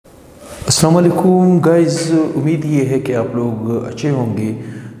अस्सलाम वालेकुम गाइज़, उम्मीद ये है कि आप लोग अच्छे होंगे।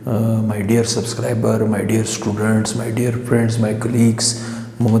 My dear subscriber, my dear students, my dear friends, my colleagues,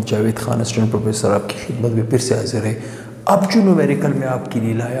 Mohammad Javed Khan assistant professor आपकी खिदमत में फिर से हाजिर है। अब जो न्यूमेरिकल मैं आपके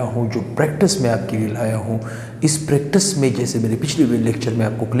लिए लाया हूँ, जो प्रैक्टिस में आपके लिए लाया हूँ, इस प्रैक्टिस में जैसे मैंने पिछले लेक्चर में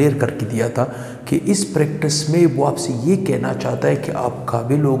आपको क्लियर करके दिया था कि इस प्रैक्टिस में वो आपसे ये कहना चाहता है कि आप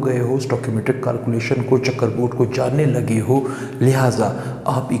काबिल हो गए हो, स्टोइकियोमेट्रिक कैलकुलेशन को, चेकरबोर्ड को जानने लगे हो, लिहाजा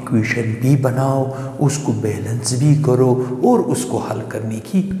आप इक्वेशन भी बनाओ, उसको बैलेंस भी करो और उसको हल करने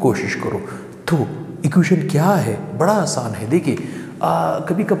की कोशिश करो। तो इक्वेशन क्या है? बड़ा आसान है। देखिए,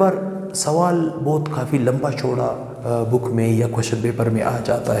 कभी कभार सवाल बहुत काफ़ी लंबा चौड़ा बुक में या क्वेश्चन पेपर में आ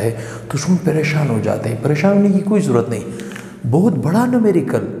जाता है तो स्टूडेंट परेशान हो जाते हैं। परेशान होने की कोई ज़रूरत नहीं। बहुत बड़ा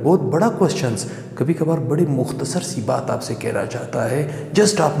न्यूमेरिकल, बहुत बड़ा क्वेश्चंस कभी कभार बड़ी मुख्तसर सी बात आपसे कहना चाहता है,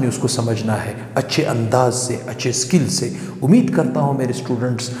 जस्ट आपने उसको समझना है अच्छे अंदाज से, अच्छे स्किल से। उम्मीद करता हूँ मेरे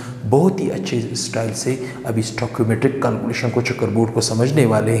स्टूडेंट्स बहुत ही अच्छे स्टाइल से अभी स्टोइकियोमेट्रिक कैलकुलेशन को, चेकरबोर्ड को समझने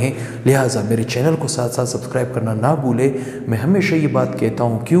वाले हैं। लिहाजा मेरे चैनल को साथ साथ सब्सक्राइब करना ना भूले। मैं हमेशा ये बात कहता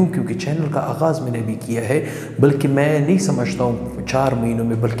हूँ, क्योंकि चैनल का आगाज़ मैंने भी किया है, बल्कि मैं नहीं समझता हूँ 4 महीनों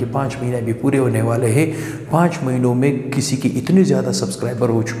में, बल्कि 5 महीने भी पूरे होने वाले हैं। 5 महीनों में किसी के इतने ज़्यादा सब्सक्राइबर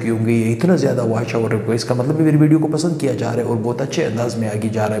हो चुके होंगे, या इतना ज़्यादा वॉच आवर है, इसका मतलब मेरी वीडियो को पसंद किया जा रहा है और बहुत अच्छे अंदाज में आगे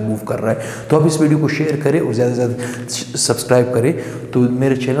जा रहा है, मूव कर रहा है। तो आप इस वीडियो को शेयर करें और ज़्यादा से ज़्यादा सब्सक्राइब करें। तो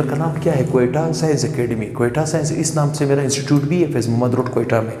मेरे चैनल का नाम क्या है? Quetta science academy. Quetta science, इस नाम से मेरा इंस्टीट्यूट भी है, फैज़ मोहम्मद रोड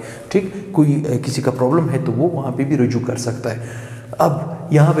क्वेटा में। ठीक, कोई किसी का प्रॉब्लम है तो वो वहाँ पे भी रुजू कर सकता है। अब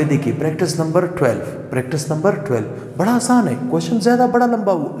यहाँ पे देखिए प्रैक्टिस नंबर 12, प्रैक्टिस नंबर 12 बड़ा आसान है। क्वेश्चन ज़्यादा बड़ा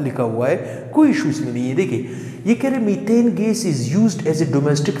लंबा लिखा हुआ है, कोई इशू इसमें नहीं है। देखिए, ये कह रहे methane gas is used as a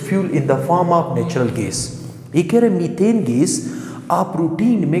domestic fuel in the form of natural gas. ये कह रहे मीथेन गैस आप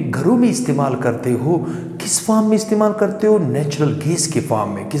रूटीन में घरों में इस्तेमाल करते हो। किस फॉर्म में इस्तेमाल करते हो? नेचुरल गैस के फॉर्म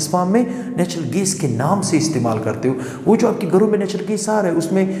में। किस फॉर्म में? नेचुरल गैस के नाम से इस्तेमाल करते हो। वो जो आपके घरों में नेचुरल गैस आ रहा है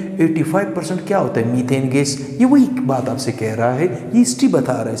उसमें 85% क्या होता है? Methane gas. ये वही बात आपसे कह रहा है, ये हिस्ट्री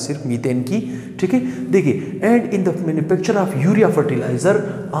बता रहा है सिर्फ मीथेन की। ठीक है, देखिए, and in the manufacture of urea fertiliser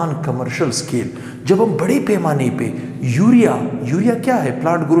on commercial scale, जब हम बड़े पैमाने पे यूरिया क्या है?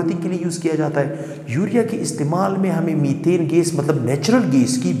 प्लांट ग्रोथिंग के लिए यूज़ किया जाता है। यूरिया के इस्तेमाल में हमें मीथेन गैस मतलब नेचुरल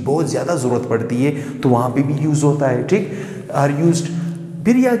गैस की बहुत ज़्यादा ज़रूरत पड़ती है, तो वहाँ पे भी यूज़ होता है। ठीक, आर यूज्ड।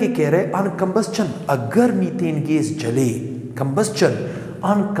 फिर ये आगे कह रहे हैं ऑन कंबस्चन, अगर मीथेन गैस जले, combustion,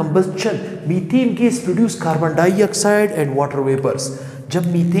 on combustion methane gas produce carbon dioxide and water vapours.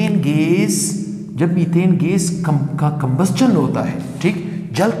 जब मीथेन गैस का कंबस्चन होता है, ठीक,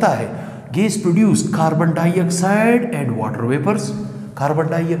 जलता है, gas produce carbon dioxide and water vapours, carbon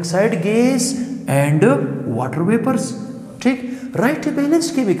dioxide gas and water vapours. ठीक, right a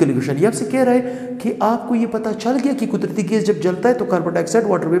balanced chemical equation. ये आपसे कह रहा है कि आपको ये पता चल गया कि कुदरती गैस जब जलता है तो कार्बन डाइऑक्साइड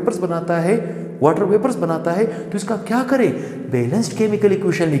वाटर वेपर्स बनाता है, तो इसका क्या करें? बैलेंस्ड केमिकल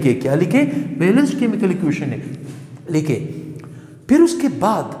इक्वेशन लिखे। क्या लिखे? बैलेंस्ड केमिकल इक्वेशन लिखे। फिर उसके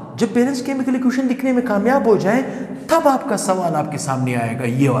बाद जब बैलेंस्ड केमिकल इक्वेशन लिखने में कामयाब हो जाए तब आपका सवाल आपके सामने आएगा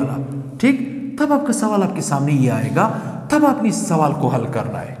ये वाला। ठीक, तब आपका सवाल आपके सामने ये आएगा, तब आपने इस सवाल को हल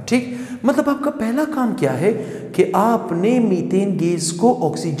करना है। ठीक, मतलब आपका पहला काम क्या है कि आपने मीथेन गैस को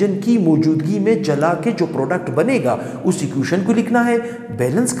ऑक्सीजन की मौजूदगी में जला के जो प्रोडक्ट बनेगा उस इक्वेशन को लिखना है,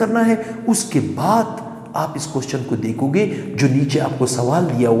 बैलेंस करना है। उसके बाद आप इस क्वेश्चन को देखोगे, जो नीचे आपको सवाल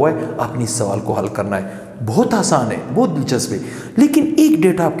दिया हुआ है, आपने इस सवाल को हल करना है। बहुत आसान है, बहुत दिलचस्प है, लेकिन एक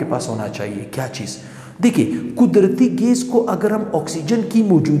डेटा आपके पास होना चाहिए। क्या चीज़? देखिए, कुदरती गैस को अगर हम ऑक्सीजन की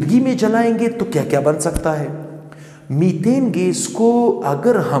मौजूदगी में जलाएंगे तो क्या क्या बन सकता है? मीथेन गैस को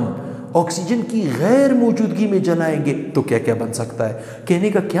अगर हम ऑक्सीजन की गैर मौजूदगी में जलाएंगे तो क्या क्या बन सकता है? कहने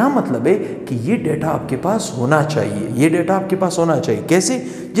का क्या मतलब है कि ये डेटा आपके पास होना चाहिए, ये डेटा आपके पास होना चाहिए। कैसे?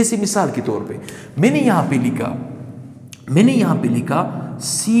 जैसे मिसाल के तौर पे मैंने यहाँ पे लिखा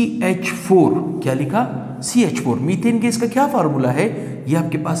CH4। क्या लिखा? CH4। मीथेन गैस का क्या फार्मूला है? ये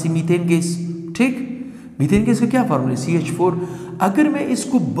आपके पास ही मीथेन गैस। ठीक, मीथेन गैस का क्या फार्मूला है? CH4। अगर मैं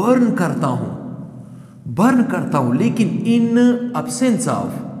इसको बर्न करता हूं लेकिन इन अब्सेंस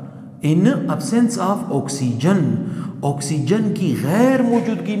ऑफ ऑक्सीजन की गैर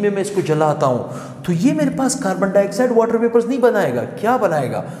मौजूदगी में मैं इसको जलाता हूं तो ये मेरे पास कार्बन डाइऑक्साइड वाटर वेपर्स नहीं बनाएगा। क्या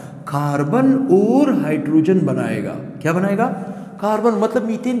बनाएगा? कार्बन और हाइड्रोजन बनाएगा। क्या बनाएगा? कार्बन। मतलब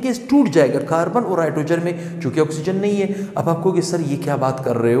मीथेन गैस टूट जाएगा कार्बन और हाइड्रोजन में, चूंकि ऑक्सीजन नहीं है। अब आप कहोगे सर ये क्या बात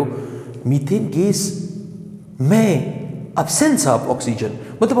कर रहे हो? मीथेन गैस में अब्सेंस ऑफ ऑक्सीजन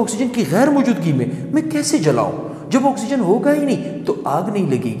मतलब ऑक्सीजन की गैर मौजूदगी में मैं कैसे जलाऊं? जब ऑक्सीजन होगा ही नहीं तो आग नहीं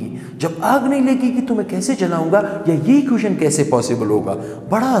लगेगी। जब आग नहीं लगेगी तो मैं कैसे जलाऊंगा, या ये इक्वेशन कैसे पॉसिबल होगा?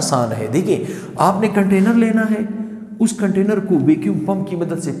 बड़ा आसान है। देखिए, आपने कंटेनर लेना है, उस कंटेनर को वैक्यूम पंप की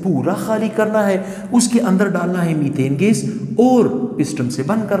मदद से पूरा खाली करना है, उसके अंदर डालना है मीथेन गैस और पिस्टन से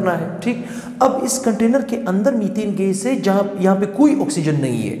बंद करना है। ठीक, अब इस कंटेनर के अंदर मीथेन गैस है जहां यहाँ पे कोई ऑक्सीजन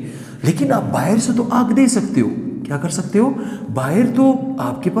नहीं है, लेकिन आप बाहर से तो आग दे सकते हो। क्या कर सकते हो? बाहर तो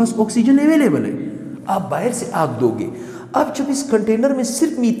आपके पास ऑक्सीजन अवेलेबल है, आप बाहर से आग दोगे। अब जब इस कंटेनर में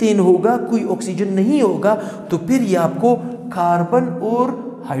सिर्फ मीथेन होगा, कोई ऑक्सीजन नहीं होगा, तो फिर ये आपको कार्बन और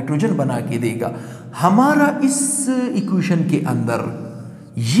हाइड्रोजन बना के देगा। हमारा इस इक्वेशन के अंदर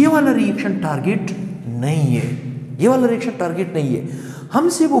ये वाला रिएक्शन टारगेट नहीं है, ये वाला रिएक्शन टारगेट नहीं है।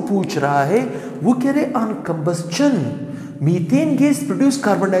 हमसे वो पूछ रहा है, वो कह रहे on combustion methane gas produce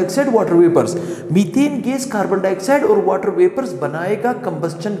carbon dioxide water vapours. Methane gas carbon dioxide और वाटर वेपर्स बनाएगा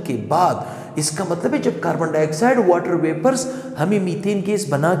कंबस्टन के बाद। इसका मतलब है जब कार्बन डाइऑक्साइड वाटर वेपर्स हमें मीथेन गैस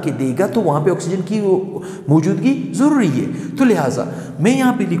बना के देगा तो वहां पे ऑक्सीजन की मौजूदगी जरूरी है। तो लिहाजा मैं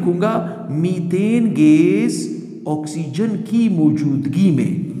यहां पे लिखूंगा मीथेन गैस ऑक्सीजन की मौजूदगी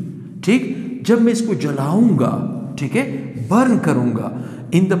में। ठीक, जब मैं इसको जलाऊंगा, ठीक है, बर्न करूंगा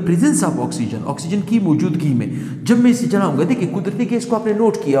in the presence of oxygen, oxygen की मौजूदगी में जब मैं इसे जलाऊंगा। देखिए कुदरती गैस को आपने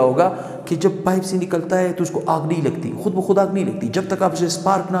नोट किया होगा कि जब पाइप से निकलता है तो उसको आग नहीं लगती, खुद ब खुद आग नहीं लगती जब तक आप उसे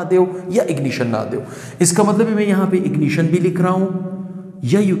स्पार्क ना दो या इग्निशन ना दो। इसका मतलब है मैं यहाँ पे इग्निशन भी लिख रहा हूँ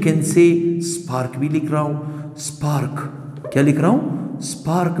या यू कैन से स्पार्क भी लिख रहा हूँ। स्पार्क क्या लिख रहा हूँ?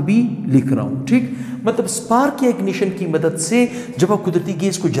 स्पार्क भी लिख रहा हूँ। ठीक, मतलब स्पार्क या इग्निशन की मदद से जब आप कुदरती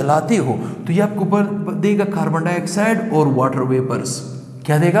गैस को जलाते हो तो ये आपको देगा कार्बन डाइऑक्साइड और वाटर वेपर्स।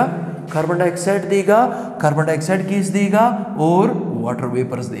 क्या देगा? कार्बन डाइऑक्साइड देगा, कार्बन डाइऑक्साइड गैस देगा और वाटर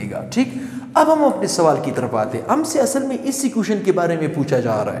वेपर्स देगा। ठीक, अब हम अपने सवाल की तरफ आते हैं। हमसे असल में इस इक्वेशन के बारे में पूछा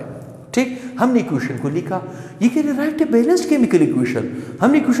जा रहा है। ठीक, हमने इक्वेशन को लिखा, ये कह रहे right a balanced chemical equation.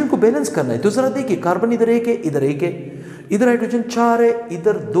 हमने इक्वेशन को बैलेंस करना है, तो जरा देखिए कार्बन इधर एक है, इधर एक है, इधर हाइड्रोजन 4 है,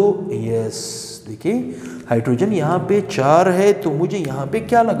 इधर 2। यस, देखिए हाइड्रोजन यहाँ पे 4 है तो मुझे यहाँ पे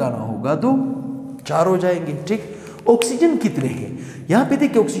क्या लगाना होगा? 2, 4 हो जाएंगे। ठीक, ऑक्सीजन कितने हैं? यहाँ पे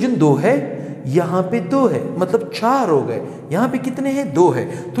देखिए ऑक्सीजन 2 है, यहाँ पे 2 है, मतलब 4 हो गए। यहाँ पे कितने हैं? 2 है,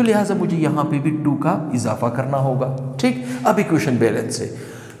 तो लिहाजा मुझे यहाँ पे भी 2 का इजाफा करना होगा। ठीक, अब इक्वेशन बैलेंस है।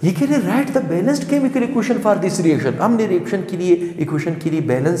 ये कह रहे right the balanced chemical equation for this reaction. हमने रिएक्शन के लिए इक्वेशन के लिए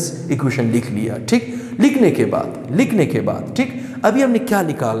बैलेंस इक्वेशन लिख लिया। ठीक, लिखने के बाद ठीक, अभी हमने क्या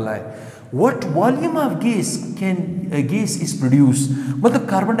निकालना है? What volume of gas is produced, मतलब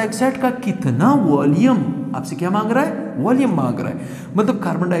कार्बन डाइऑक्साइड का कितना वॉल्यूम आपसे क्या मांग रहा है? वॉल्यूम मांग रहा है, मतलब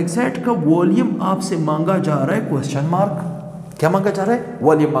कार्बन डाइऑक्साइड का वॉल्यूम आपसे मांगा जा रहा है, क्वेश्चन मार्क। क्या मांगा जा रहा है?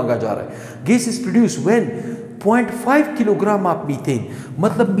 वॉल्यूम मांगा जा रहा है। Gas is produce when 0.5 kilogram of methane,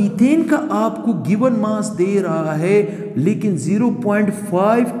 मतलब मीथेन का आपको गिवन मास दे रहा है लेकिन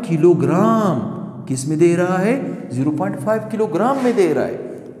 0.5 किलोग्राम किस में दे रहा है? 0.5 किलोग्राम में दे रहा है।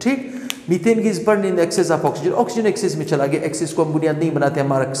 ठीक, methane gas burn in excess of oxygen, oxygen access में चला गया। एक्सेस को हम बुनियाद नहीं बनाते,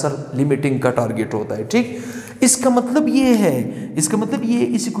 हमारा अक्सर लिमिटिंग का टारगेट होता है। ठीक, इसका मतलब ये है, इसका मतलब ये,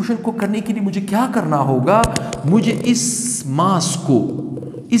 इस इक्वेशन को करने के लिए मुझे क्या करना होगा? मुझे इस मास को,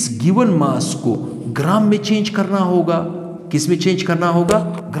 इस गिवन मास को ग्राम में चेंज करना होगा। किस में चेंज करना होगा?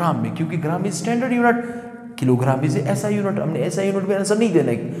 ग्राम में, क्योंकि gram is standard unit, kilogram is ऐसा यूनिट। हमने ऐसा यूनिट में आंसर नहीं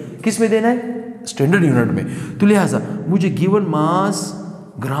देना है, किस में देना है? स्टैंडर्ड यूनिट में। तो लिहाजा मुझे गिवन मास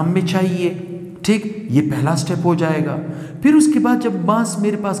ग्राम में चाहिए। ठीक, ये पहला स्टेप हो जाएगा। फिर उसके बाद जब मास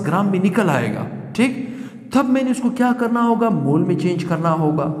मेरे पास ग्राम में निकल आएगा, ठीक, तब मैंने उसको क्या करना होगा? मोल में चेंज करना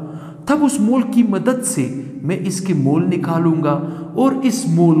होगा। तब उस मोल की मदद से मैं इसके मोल निकालूंगा और इस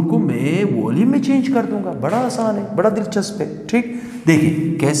मोल को मैं वॉल्यूम में चेंज कर दूंगा। बड़ा आसान है, बड़ा दिलचस्प है। ठीक,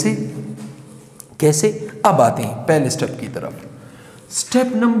 देखिए कैसे कैसे। अब आते हैं पहले स्टेप की तरफ।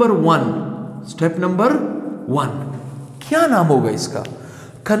 स्टेप नंबर 1 क्या नाम होगा इसका?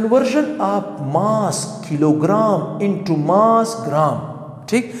 Conversion of mass kilogram into mass ग्राम।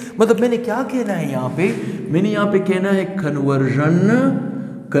 ठीक, मतलब मैंने क्या कहना है यहाँ पे? मैंने यहाँ पे कहना है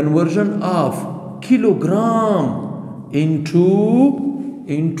conversion of kilogram into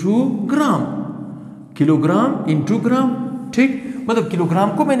gram, kilogram into gram. ठीक, मतलब किलोग्राम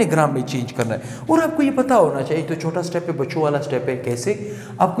को मैंने ग्राम में चेंज करना है। और आपको ये पता होना चाहिए, तो छोटा स्टेप है, बच्चों वाला स्टेप है। कैसे?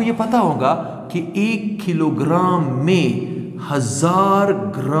 आपको ये पता होगा कि 1 किलोग्राम में 1000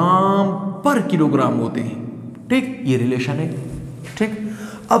 ग्राम पर किलोग्राम होते हैं। ठीक, ये रिलेशन है। ठीक,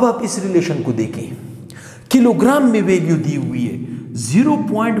 अब आप इस रिलेशन को देखें। किलोग्राम में वैल्यू दी हुई है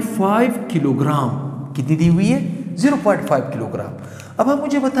 0.5 किलोग्राम। कितनी दी हुई है? 0.5 किलोग्राम। अब आप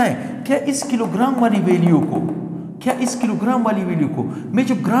मुझे बताएं, क्या इस किलोग्राम वाली वैल्यू को मैं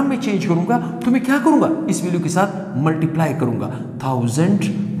जब ग्राम में चेंज करूंगा तो मैं क्या करूंगा? इस वैल्यू के साथ मल्टीप्लाई करूंगा, 1000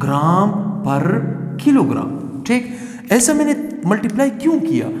 ग्राम पर किलोग्राम। ठीक, ऐसा मैंने मल्टीप्लाई क्यों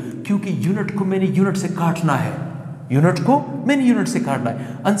किया? क्योंकि यूनिट को मैंने यूनिट से काटना है। यूनिट को मैंने यूनिट से काटना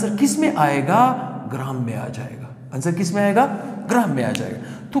है। आंसर किस में आएगा? ग्राम में आ जाएगा। आंसर किस में आएगा? ग्राम में आ जाएगा।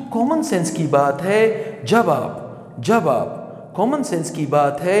 तो कॉमन सेंस की बात है, जब आप कॉमन सेंस की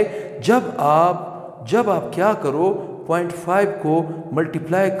बात है, जब आप क्या करो, 0.5 को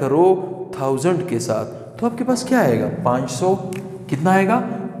मल्टीप्लाई करो 1000 के साथ, तो आपके पास क्या आएगा? 500। कितना आएगा?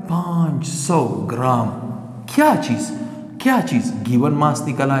 500 ग्राम। क्या चीज? गिवन मास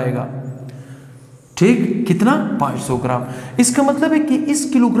निकल आएगा। ठीक, कितना? 500 ग्राम। इसका मतलब है कि इस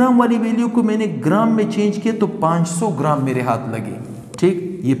किलोग्राम वाली वैल्यू को मैंने ग्राम में चेंज किया तो 500 ग्राम मेरे हाथ लगे।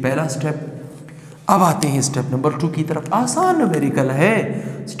 ठीक, ये पहला स्टेप। अब आते हैं स्टेप नंबर 2 की तरफ। आसान न्यूमेरिकल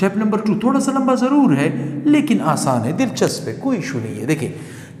है। स्टेप नंबर 2 थोड़ा सा लंबा जरूर है लेकिन आसान है, दिलचस्प है, कोई इशू नहीं है। देखिए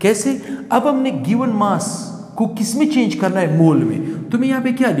कैसे। अब हमने गिवन मास को किस में चेंज करना है? मोल में। तो मैं यहाँ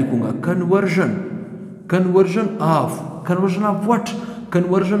पे क्या लिखूंगा? Conversion of what?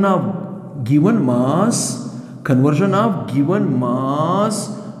 Conversion of given mass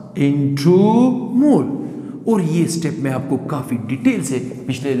into मोल। और ये स्टेप मैं आपको काफी डिटेल से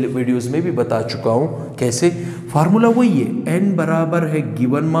पिछले वीडियोस में भी बता चुका हूं। कैसे? फार्मूला वही है, n बराबर है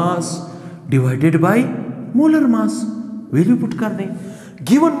given mass divided by molar mass. Value put कर दें।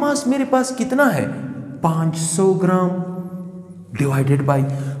 गिवन मास मेरे पास कितना है? 500 gram divided by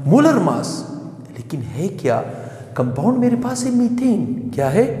molar mass. लेकिन है क्या? कंपाउंड मेरे पास है मीथेन। क्या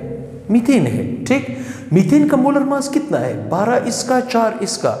है? मीथेन है। ठीक, मीथेन का मोलर मास कितना है? 12 इसका, 4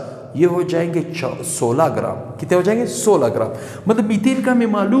 इसका, ये हो जाएंगे 16 ग्राम। कितने हो जाएंगे? 16 ग्राम। मतलब मीथेन का हमें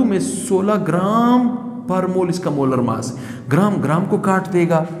मालूम है 16 ग्राम पर मोल इसका मोलर मास। ग्राम को काट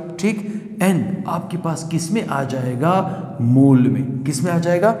देगा। ठीक, n आपके पास किस में आ जाएगा? मोल में। किस में आ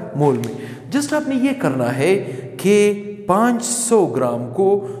जाएगा? मोल में। जस्ट आपने ये करना है कि 500 ग्राम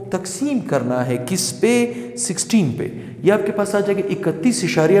को तकसीम करना है किस पे? 16 पे। ये आपके पास आ जाएगा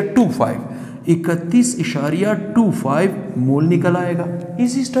 31.25। 31.25 मोल निकल आएगा।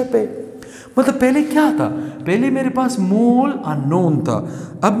 इजी स्टेप है। मतलब पहले क्या था? पहले मेरे पास मोल अननोन था।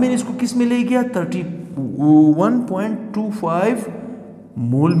 अब मैंने इसको किस में ले गया? 31.25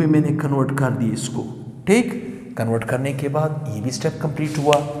 मोल में मैंने कन्वर्ट कर दिया इसको। ठीक, कन्वर्ट करने के बाद ये भी स्टेप कंप्लीट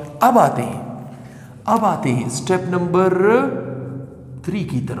हुआ। अब आते हैं स्टेप नंबर 3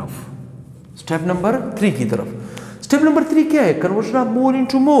 की तरफ। स्टेप नंबर 3 क्या है? कन्वर्जन ऑफ मोल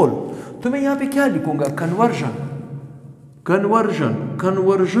इनटू मोल। तो मैं यहां पे क्या लिखूंगा?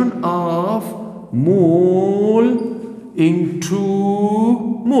 कन्वर्जन ऑफ मोल इनटू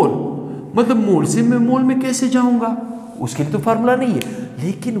मोल। मतलब मोल से मैं मोल में कैसे जाऊंगा? उसके लिए तो फार्मूला नहीं है,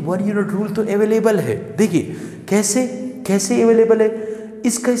 लेकिन 1 यूनिट रूल तो अवेलेबल है। देखिए कैसे अवेलेबल है।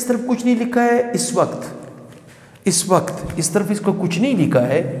 इसका इस तरफ कुछ नहीं लिखा है इस वक्त इस तरफ इसका कुछ नहीं लिखा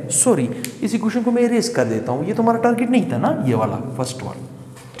है। सॉरी, इस इक्वेशन को मैं इरेज कर देता हूं। ये तो हमारा टारगेट नहीं था ना, ये वाला फर्स्ट वन।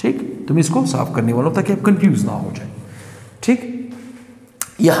 ठीक, तो मैं इसको साफ करने वाला हूं ताकि आप कंफ्यूज ना हो जाए। ठीक,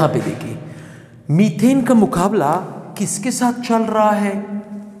 यहां पे देखिए मीथेन का मुकाबला किसके साथ चल रहा है?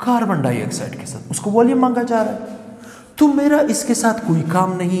 कार्बन डाइऑक्साइड के साथ। उसको वॉल्यूम मांगा जा रहा है। तो मेरा इसके साथ कोई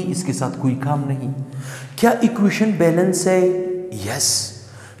काम नहीं, इसके साथ कोई काम नहीं। क्या इक्वेशन बैलेंस है? यस।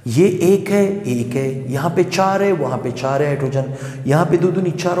 ये एक है, यहां पे 4 है, वहां पे 4 है हाइड्रोजन, यहां पे 2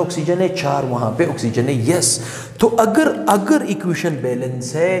 दूनी 4 ऑक्सीजन है, 4 वहां पे ऑक्सीजन है। यस। तो अगर इक्वेशन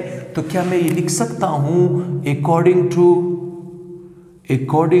बैलेंस है तो क्या मैं ये लिख सकता हूं according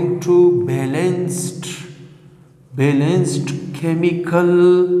to balanced chemical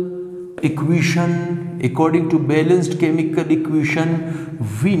equation, according to balanced chemical equation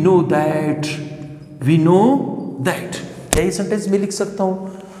we know that क्या ये सेंटेंस में लिख सकता हूं?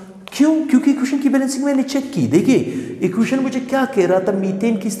 क्यों? क्योंकि इक्वेशन की बैलेंसिंग मैंने चेक की। देखिए इक्वेशन मुझे क्या कह रहा था?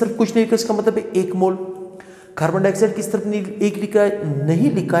 मीथेन की इस तरफ कुछ नहीं लिखा, इसका मतलब है 1 मोल। कार्बन डाइऑक्साइड की इस तरफ नहीं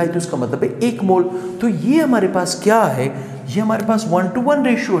लिखा है तो इसका मतलब है 1 मोल। तो ये हमारे पास क्या है? ये हमारे पास 1:1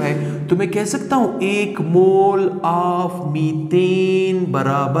 रेशियो है। तो मैं कह सकता हूं 1 मोल ऑफ मीथेन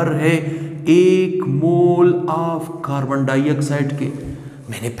बराबर है 1 मोल ऑफ कार्बन डाइऑक्साइड के।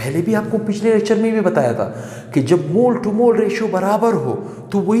 मैंने पहले भी आपको पिछले लेक्चर में भी बताया था कि जब मोल टू मोल रेशियो बराबर हो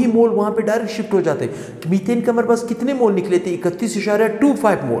तो वही मोल वहां पे डायरेक्ट शिफ्ट हो जाते। मीथेन के हमारे पास कितने मोल निकले थे?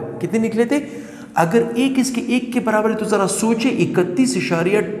 31.25 मोल। कितने निकले थे? अगर एक इसके 1 के बराबर है तो जरा सोचे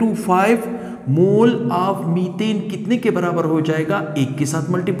 31.25 मोल ऑफ मीथेन कितने के बराबर हो जाएगा? 1 के साथ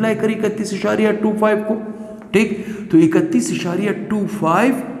मल्टीप्लाई करिए 31.25 को। ठीक, तो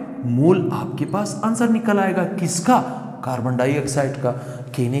 31.25 मोल आपके पास आंसर निकल आएगा। किसका? कार्बन डाइऑक्साइड का।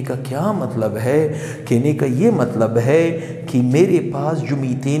 कहने का क्या मतलब है? कहने का ये मतलब है कि मेरे पास जो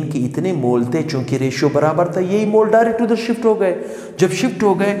मीथेन के इतने मोल थे, चूंकि रेशियो बराबर था, यही मोल डायरेक्ट उधर शिफ्ट हो गए। जब शिफ्ट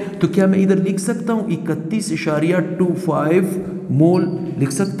हो गए तो क्या मैं इधर लिख सकता हूं 31.25 मोल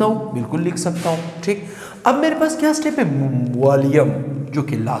लिख सकता हूं? बिल्कुल लिख सकता हूं। ठीक, अब मेरे पास क्या स्टेप है, वॉल्यूम, जो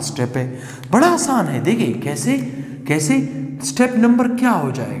कि लास्ट स्टेप है। बड़ा आसान है, देखिए कैसे कैसे। स्टेप नंबर क्या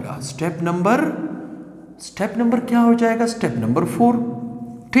हो जाएगा, स्टेप नंबर क्या हो जाएगा, स्टेप नंबर 4।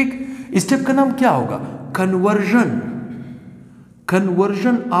 ठीक, स्टेप का नाम क्या होगा,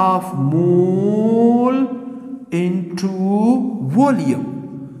 conversion of mole into volume,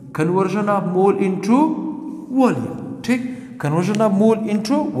 conversion of mole into volume. ठीक, conversion of mole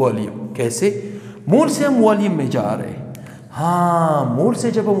into volume. कैसे, मोल से हम वॉल्यूम में जा रहे हैं। हाँ, मोल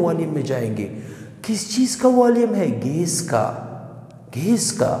से जब हम वॉल्यूम में जाएंगे, किस चीज का वॉल्यूम है, गैस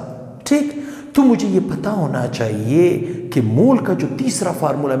का। ठीक, तो मुझे ये पता होना चाहिए कि मोल का जो तीसरा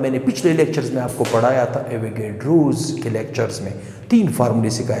फार्मूला मैंने पिछले लेक्चर्स में आपको पढ़ाया था, एवोगैड्रोस के लेक्चर्स में 3 फार्मूले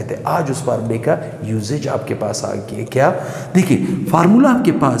सिखाए थे। आज उस फार्मूले का यूजेज आपके पास आ गया। क्या, देखिए फार्मूला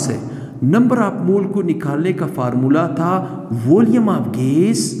आपके पास है, नंबर ऑफ मोल को निकालने का फार्मूला था volume of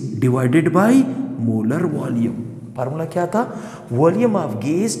gas divided by molar volume. Formula क्या था, volume of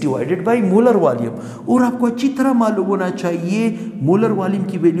gas divided by molar volume. और आपको अच्छी तरह मालूम होना चाहिए मोलर वॉल्यूम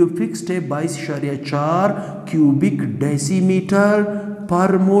की वैल्यू फिक्स्ड है 22.4 क्यूबिक डेसीमीटर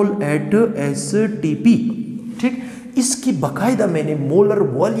पर मोल एट STP। ठीक, इसकी बाकायदा मैंने मोलर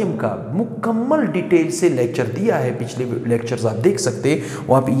वॉल्यूम का मुकम्मल डिटेल से लेक्चर दिया है, पिछले लेक्चर्स आप देख सकते हैं,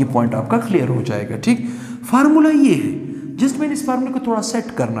 वहाँ पे ये पॉइंट आपका क्लियर हो जाएगा। ठीक, फार्मूला ये है, जस्ट मैंने इस फार्मूले को थोड़ा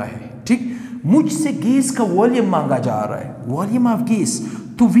सेट करना है। ठीक, मुझसे गैस का वॉल्यूम मांगा जा रहा है, वॉल्यूम ऑफ गैस,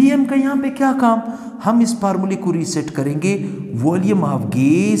 तो Vm का यहाँ पे क्या काम, हम इस फार्मूले को रीसेट करेंगे, volume of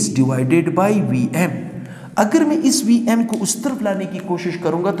gas divided by Vm। अगर मैं इस Vm को उस तरफ लाने की कोशिश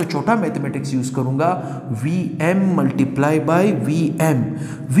करूंगा तो छोटा मैथमेटिक्स यूज करूंगा, Vm multiply by Vm,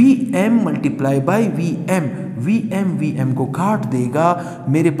 Vm multiply by Vm, Vm को काट देगा,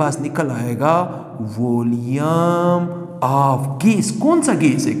 मेरे पास निकल आएगा वॉल्यूम ऑफ गैस। कौन सा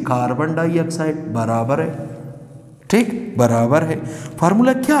गैस है, कार्बन डाइऑक्साइड, बराबर है। ठीक, बराबर है।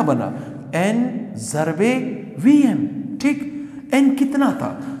 फार्मूला क्या बना, N ज़रबे Vm। ठीक, N कितना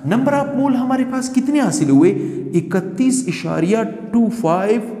था, नंबर ऑफ मोल हमारे पास कितने हासिल हुए,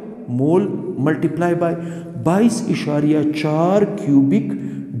 31.25 मोल मल्टीप्लाई बाय 22.4 क्यूबिक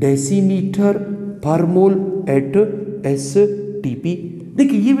डेसीमीटर पर मोल एट STP।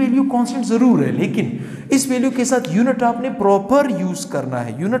 देखिए ये वैल्यू कांस्टेंट जरूर है, लेकिन इस वैल्यू के साथ यूनिट आपने प्रॉपर यूज करना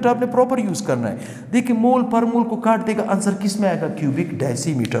है, देखिए मोल पर मोल को काट देगा, आंसर किस में आएगा, क्यूबिक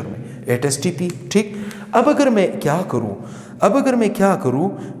डेसीमीटर में एट STP। ठीक, अब अगर मैं क्या करूं,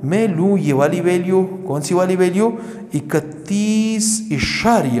 मैं लूं ये वाली वैल्यू, कौन सी वाली वैल्यू,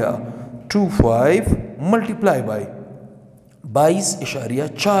 31.25 मल्टीप्लाई बाय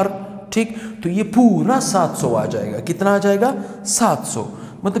 22.4। ठीक, तो ये पूरा 700 आ जाएगा। कितना आ जाएगा, 700।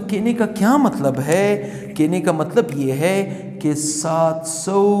 मतलब कहने का क्या मतलब है, कहने का मतलब ये है कि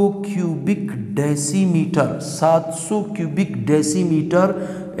 700 क्यूबिक डेसीमीटर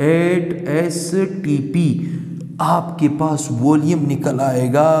एट STP आपके पास वॉल्यूम निकल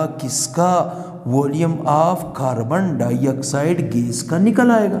आएगा, किसका, volume of carbon dioxide gas का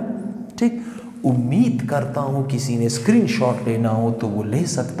निकल आएगा। ठीक, उम्मीद करता हूँ किसी ने स्क्रीनशॉट लेना हो तो वो ले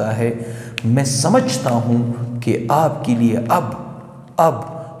सकता है। मैं समझता हूँ कि आपके लिए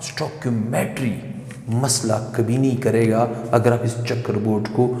अब स्टोइकियोमेट्री मसला कभी नहीं करेगा अगर आप इस चक्कर बोर्ड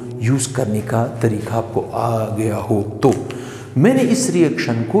को यूज़ करने का तरीका आपको आ गया हो तो। मैंने इस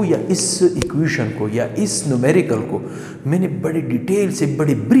रिएक्शन को या इस इक्वेशन को या इस न्यूमेरिकल को मैंने बड़े डिटेल से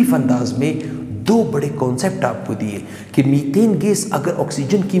बड़े ब्रीफ अंदाज में 2 बड़े कॉन्सेप्ट आपको दिए कि मीथेन गैस अगर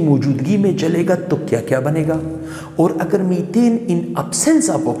ऑक्सीजन की मौजूदगी में जलेगा तो क्या क्या बनेगा, और अगर methane in absence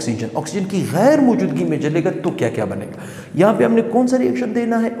of oxygen की गैर मौजूदगी में जलेगा तो क्या क्या बनेगा। यहाँ पे हमने कौन सा रिएक्शन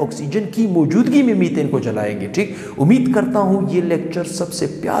देना है, ऑक्सीजन की मौजूदगी में मीथेन को जलाएंगे। ठीक, उम्मीद करता हूँ ये लेक्चर सबसे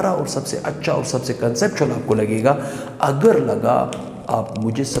प्यारा और सबसे अच्छा और सबसे कंसेप्चुअल आपको लगेगा। अगर लगा आप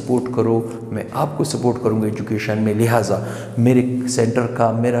मुझे सपोर्ट करो, मैं आपको सपोर्ट करूंगा एजुकेशन में। लिहाजा मेरे सेंटर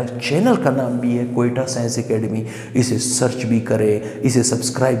का, मेरा चैनल का नाम भी है क्वेटा साइंस एकेडमी। इसे सर्च भी करें, इसे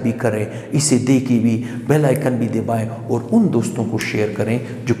सब्सक्राइब भी करें, इसे देखें भी, बेल आइकन भी दबाएं और उन दोस्तों को शेयर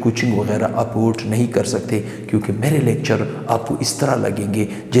करें जो कोचिंग वगैरह अफोर्ड नहीं कर सकते, क्योंकि मेरे लेक्चर आपको इस तरह लगेंगे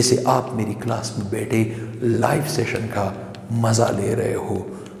जैसे आप मेरी क्लास में बैठे लाइव सेशन का मज़ा ले रहे हो।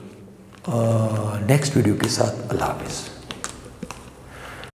 नेक्स्ट वीडियो के साथ अल्लाह हाफ़िज़।